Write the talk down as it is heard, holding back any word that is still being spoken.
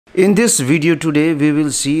In this video today we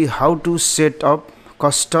will see how to set up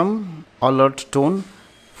custom alert tone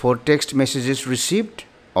for text messages received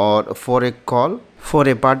or for a call for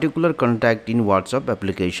a particular contact in WhatsApp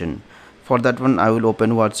application. For that one I will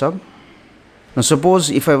open WhatsApp. Now suppose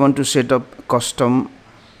if I want to set up custom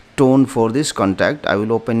tone for this contact, I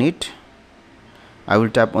will open it. I will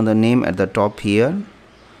tap on the name at the top here.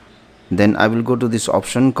 Then I will go to this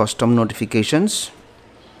option custom notifications.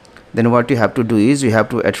 Then what you have to do is you have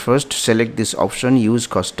to at first select this option use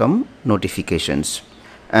custom notifications,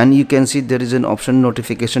 and you can see there is an option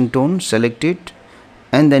notification tone. Select it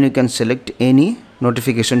and then you can select any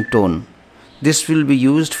notification tone. This will be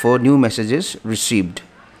used for new messages received.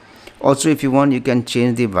 Also, if you want, you can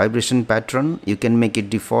change the vibration pattern. You can make it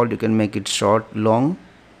default, you can make it short, long.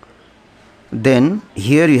 Then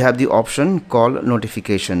here you have the option call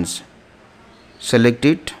notifications. Select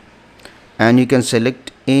it and you can select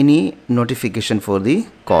any notification for the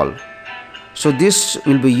call. So this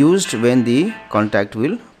will be used when the contact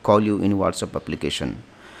will call you in WhatsApp application.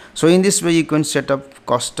 So in this way you can set up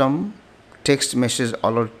custom text message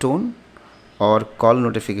alert tone or call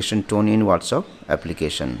notification tone in WhatsApp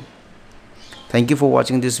application. Thank you for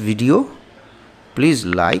watching this video. Please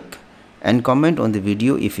like and comment on the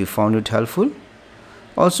video if you found it helpful.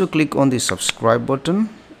 Also click on the subscribe button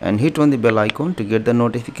and hit on the bell icon to get the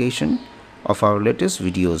notification of our latest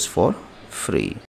videos for free.